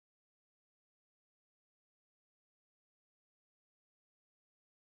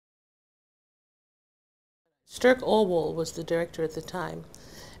Sturk Orwell was the director at the time,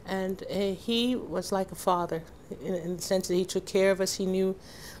 and he was like a father in the sense that he took care of us. He knew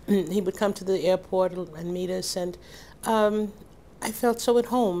he would come to the airport and meet us, and I felt so at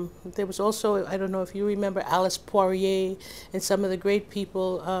home. There was also, I don't know if you remember, Alice Poirier and some of the great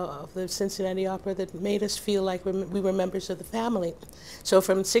people of the Cincinnati Opera that made us feel like we were members of the family. So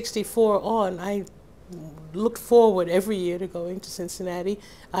from '64 on, I looked forward every year to going to Cincinnati,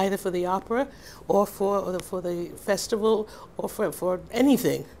 either for the opera or for the festival or for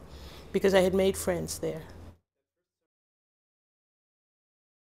anything, because I had made friends there.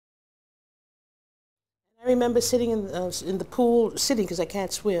 I remember sitting in the pool, sitting because I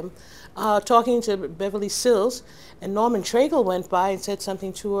can't swim, talking to Beverly Sills, and Norman Traeger went by and said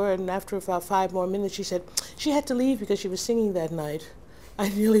something to her, and after about 5 more minutes she said she had to leave because she was singing that night. I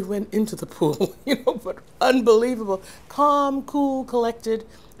nearly went into the pool, but unbelievable. Calm, cool, collected,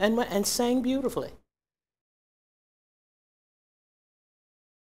 and sang beautifully.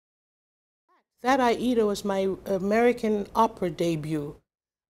 That Aida was my American opera debut,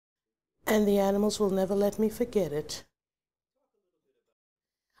 and the animals will never let me forget it.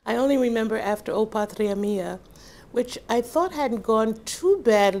 I only remember after O Patria Mia, which I thought hadn't gone too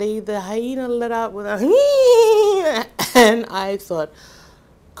badly. The hyena let out with a and I thought,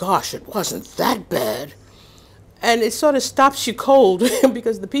 gosh, it wasn't that bad. And it sort of stops you cold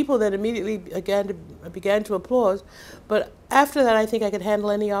because the people then immediately began to applaud. But after that, I think I could handle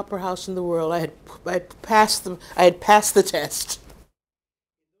any opera house in the world. I had passed the test.